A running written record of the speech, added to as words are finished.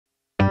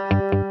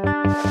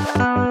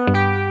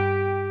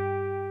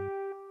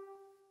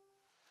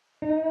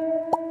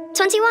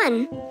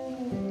21.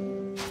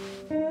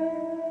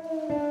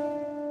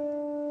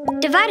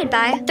 Divided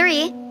by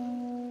 3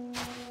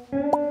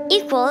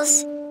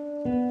 equals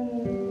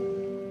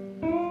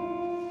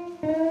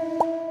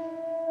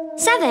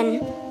 7.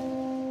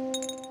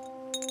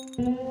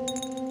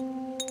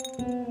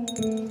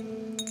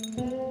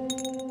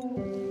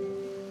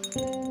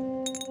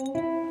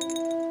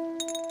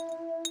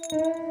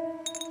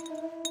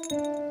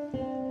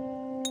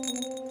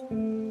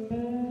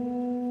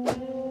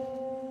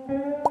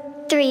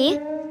 3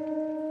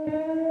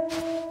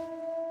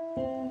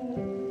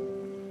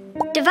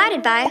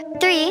 divided by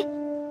 3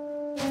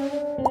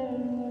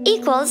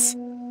 equals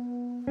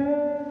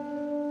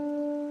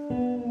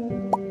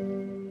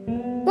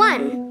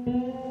 1.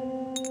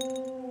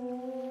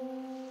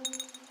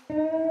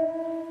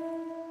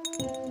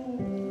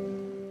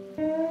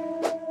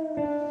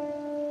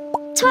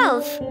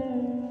 12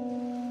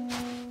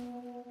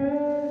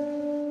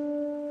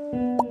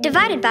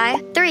 divided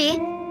by 3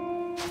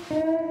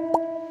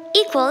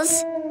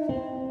 equals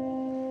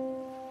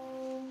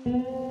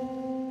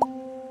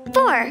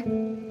 4.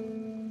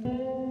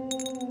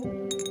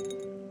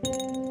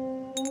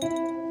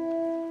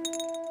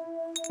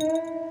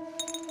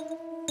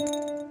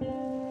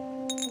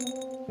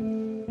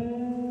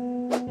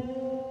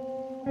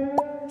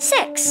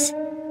 6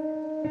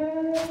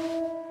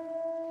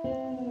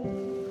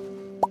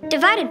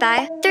 divided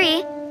by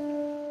 3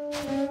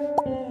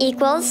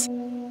 equals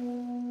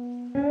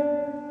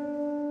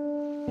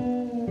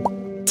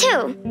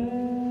 2.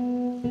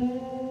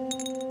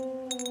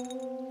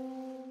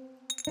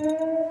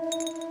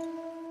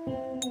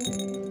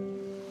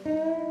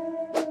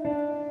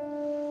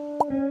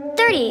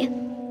 30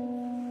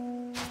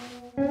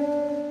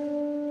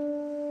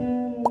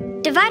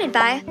 divided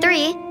by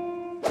 3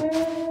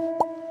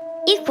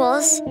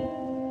 equals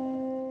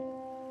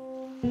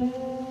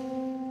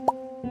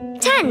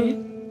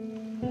 10.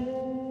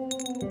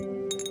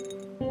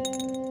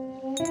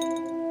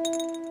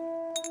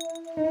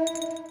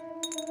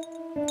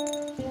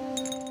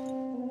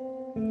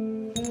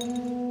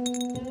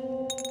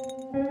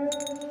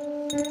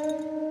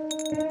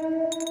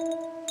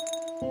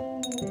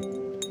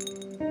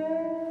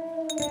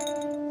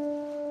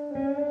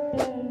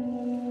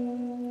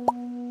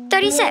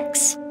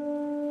 36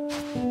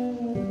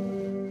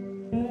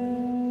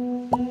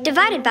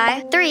 divided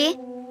by 3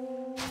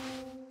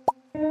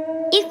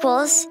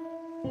 equals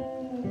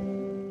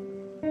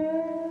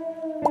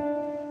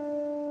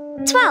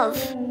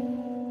 12.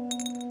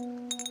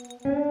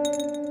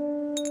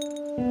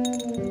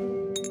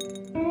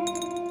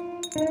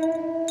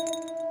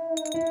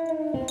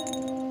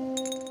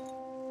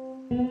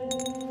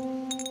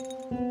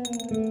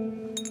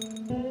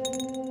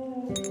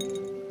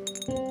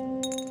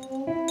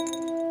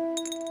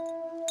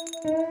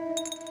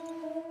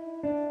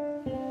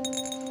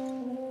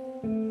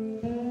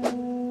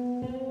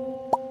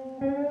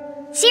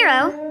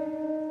 0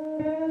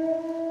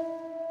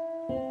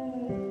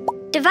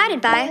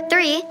 divided by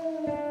 3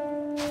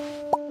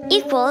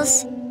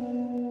 equals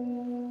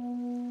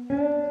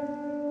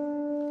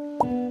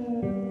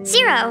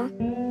 0.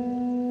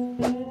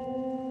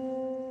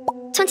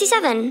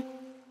 27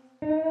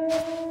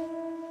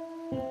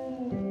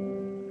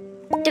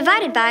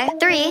 divided by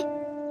 3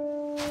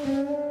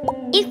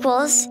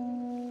 equals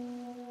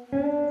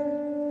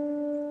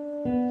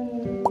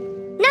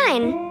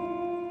 9.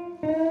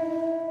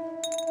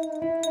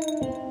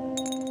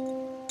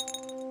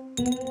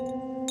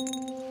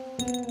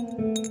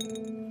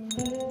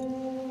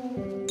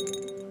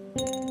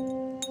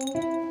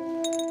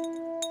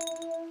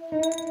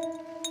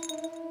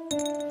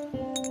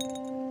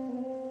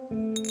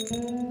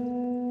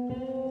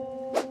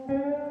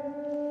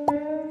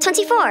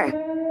 24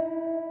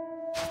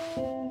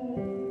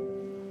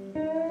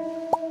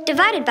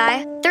 divided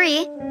by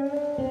 3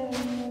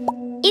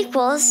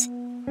 equals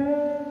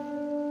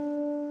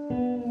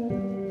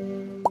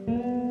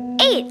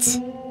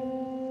 8.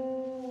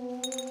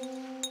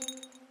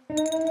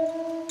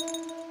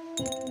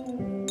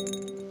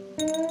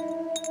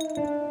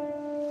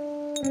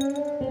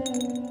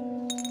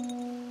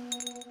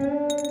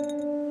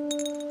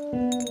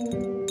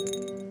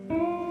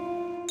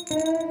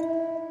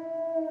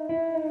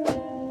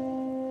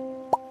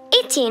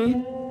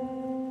 18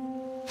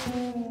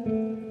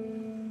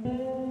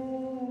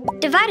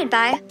 divided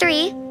by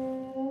 3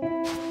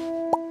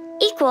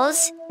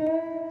 equals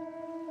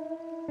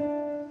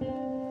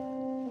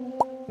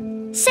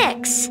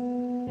 6.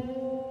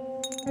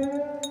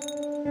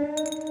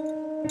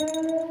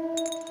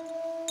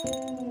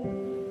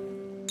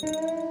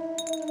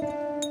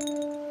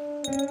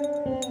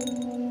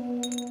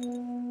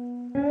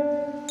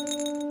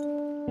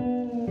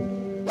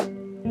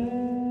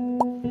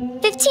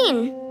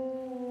 15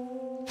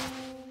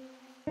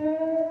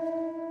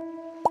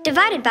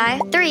 divided by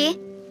 3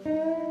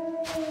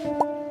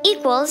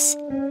 equals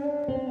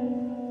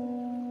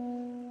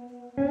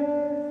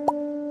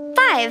 5.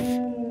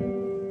 16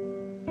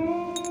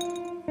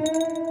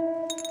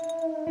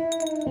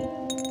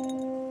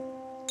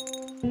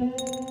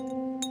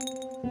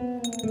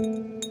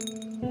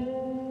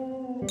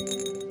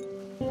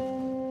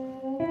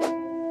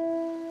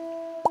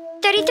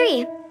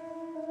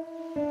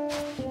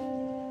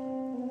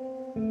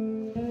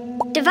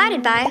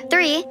 divided by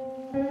 3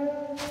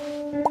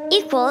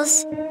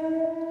 equals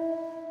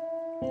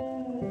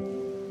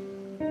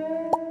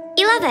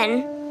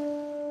 11.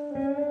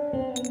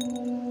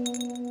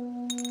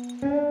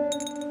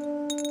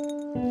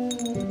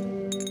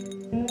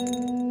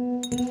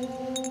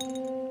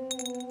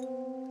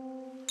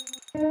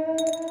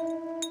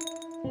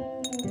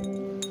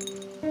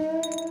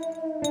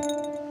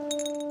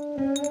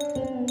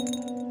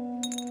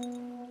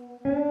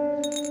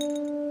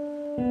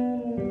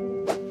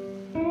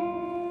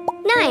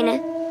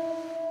 9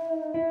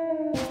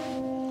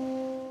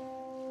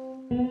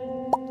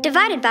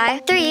 divided by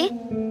 3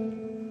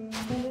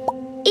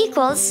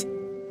 equals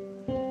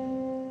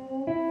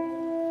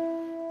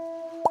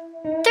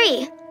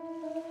 3.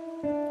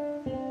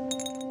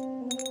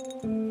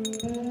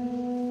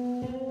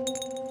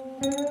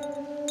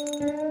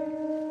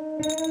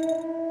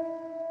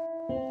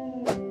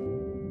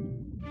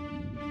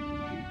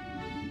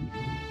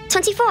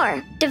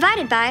 24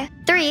 divided by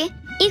 3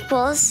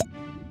 equals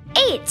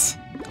 8.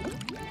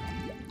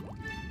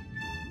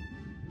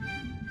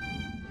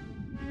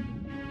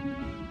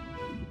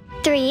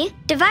 3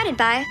 divided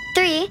by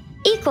 3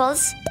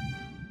 equals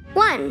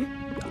 1.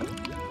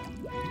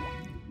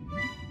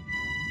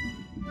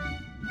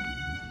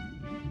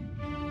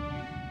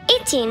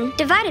 18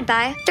 divided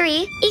by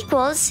 3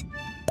 equals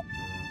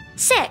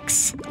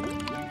 6.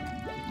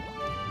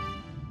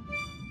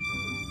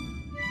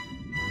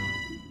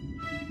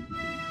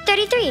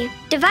 33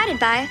 divided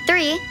by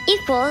 3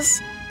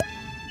 equals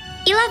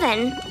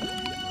 11.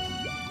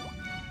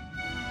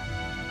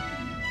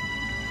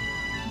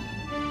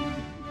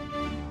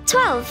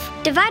 12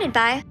 divided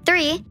by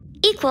 3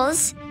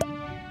 equals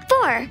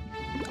 4.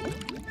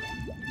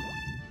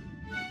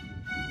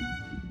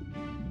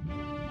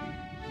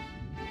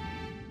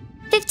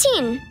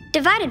 15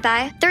 divided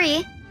by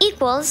 3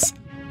 equals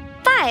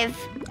 5.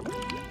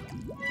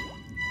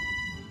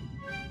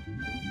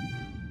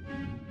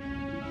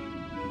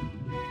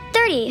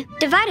 30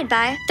 divided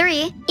by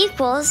 3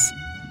 equals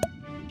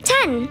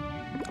 10.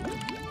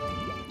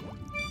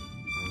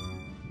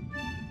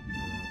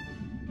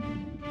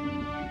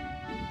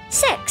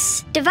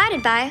 6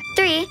 divided by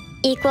 3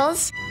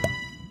 equals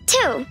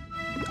 2.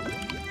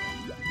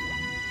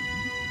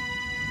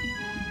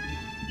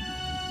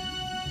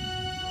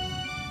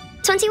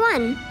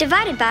 21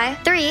 divided by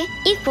 3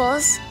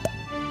 equals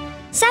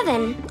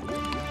 7.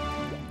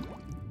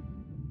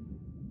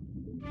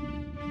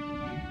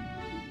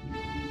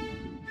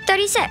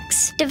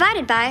 36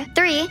 divided by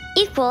 3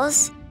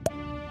 equals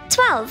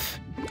 12.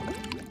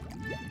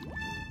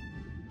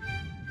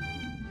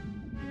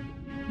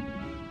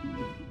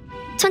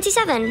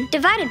 27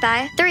 divided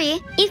by 3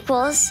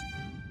 equals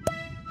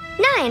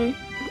 9.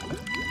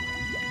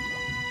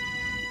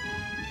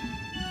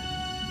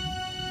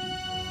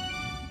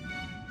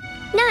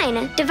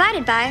 9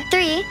 divided by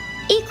 3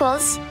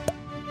 equals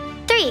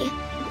 3.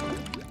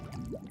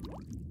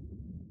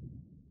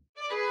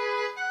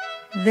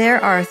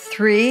 There are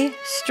 3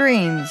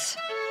 streams.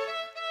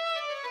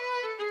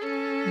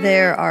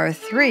 There are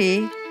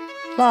 3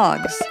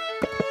 logs.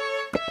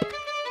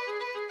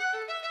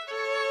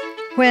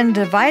 When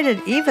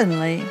divided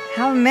evenly,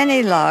 how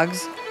many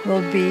logs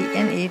will be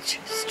in each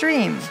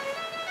stream?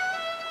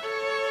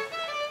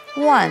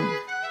 1.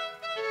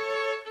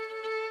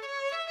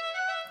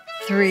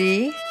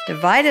 3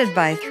 divided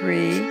by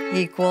 3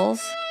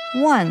 equals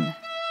 1.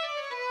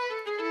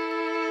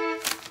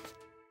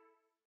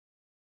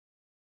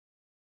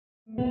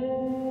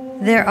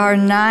 There are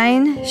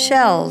 9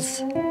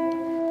 shells.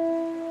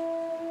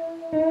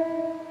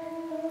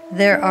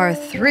 There are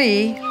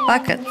 3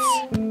 buckets.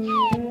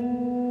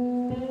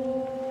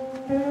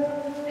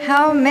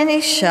 How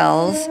many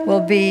shells will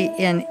be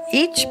in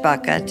each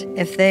bucket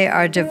if they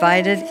are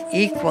divided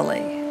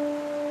equally?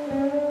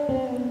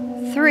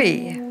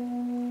 3.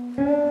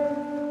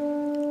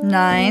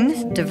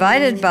 9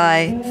 divided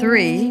by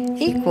 3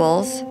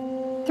 equals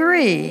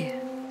 3.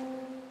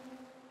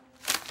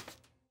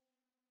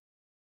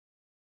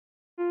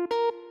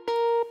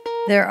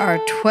 There are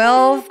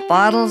 12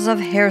 bottles of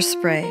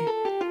hairspray.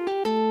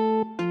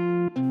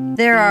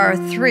 There are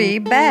 3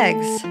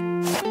 bags.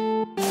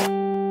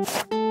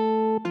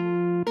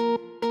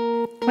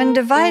 When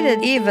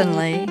divided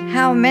evenly,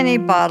 how many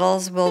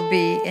bottles will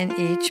be in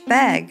each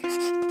bag?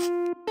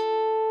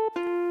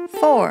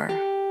 4.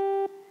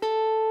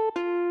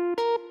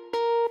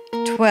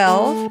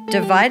 12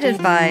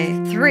 divided by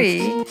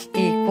 3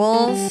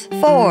 equals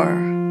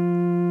 4.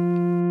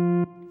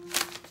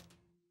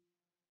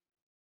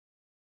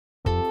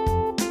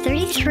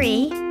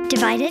 33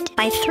 divided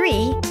by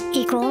 3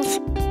 equals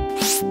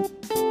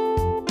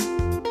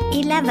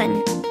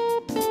 11.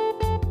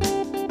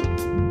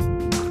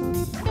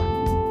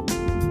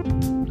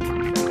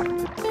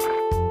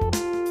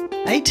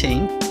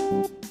 18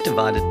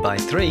 divided by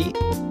 3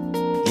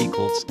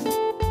 equals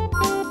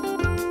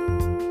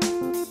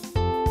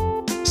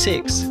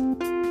 6.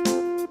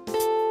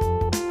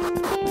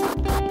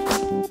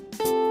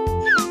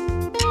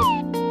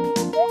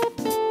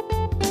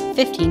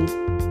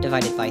 15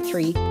 divided by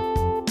 3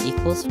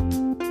 equals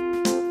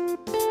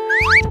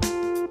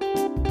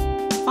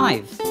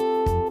 5.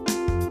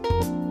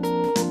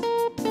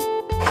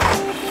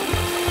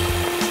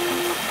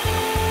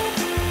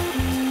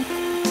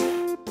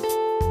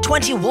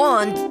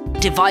 21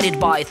 divided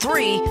by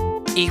 3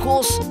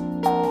 equals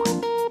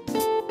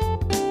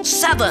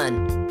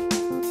 7.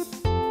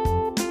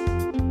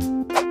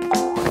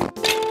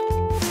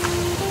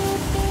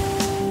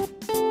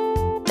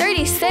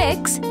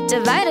 36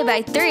 divided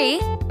by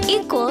 3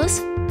 equals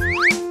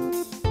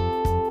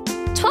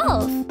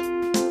 12.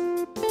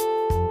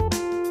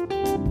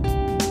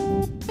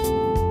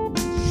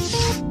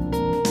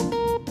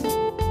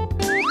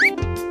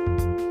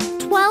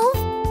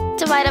 12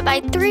 divided by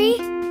 3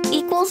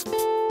 equals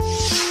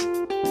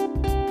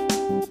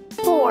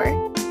 4.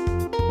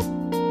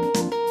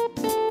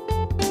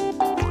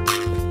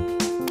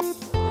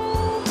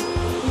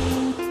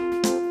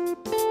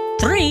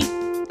 3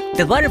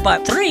 divided by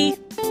 3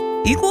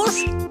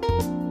 equals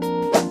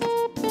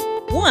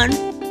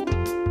 1.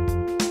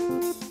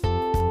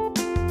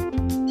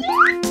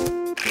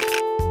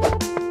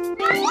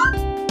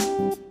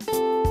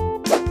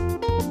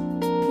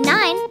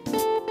 9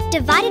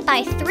 divided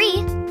by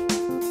 3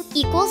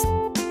 equals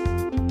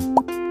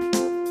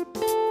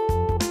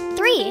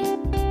 3.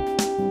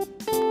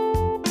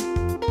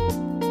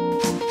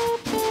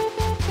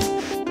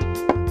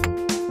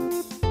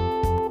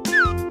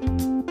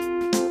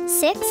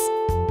 6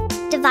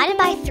 divided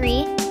by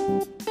 3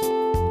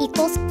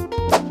 equals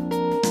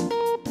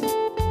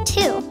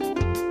 2.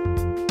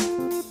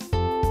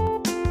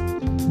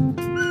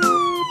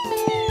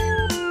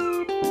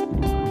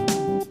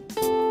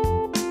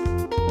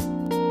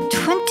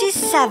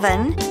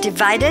 27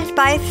 divided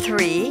by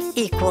 3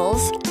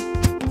 equals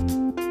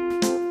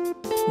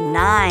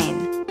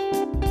 9.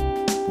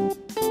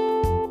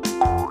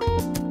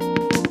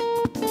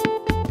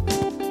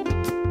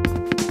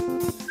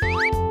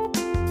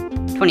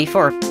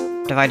 24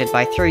 divided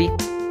by 3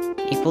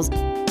 equals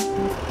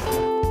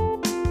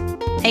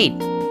 8.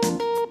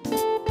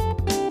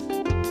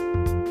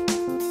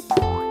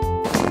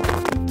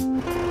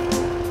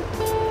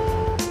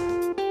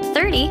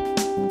 30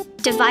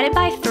 divided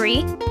by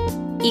 3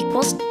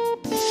 equals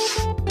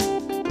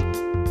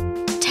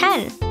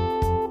 10.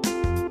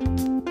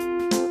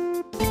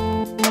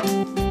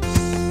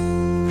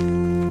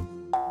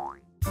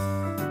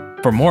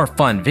 For more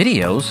fun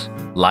videos,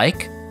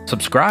 like,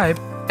 subscribe,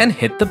 and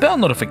hit the bell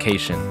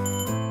notification.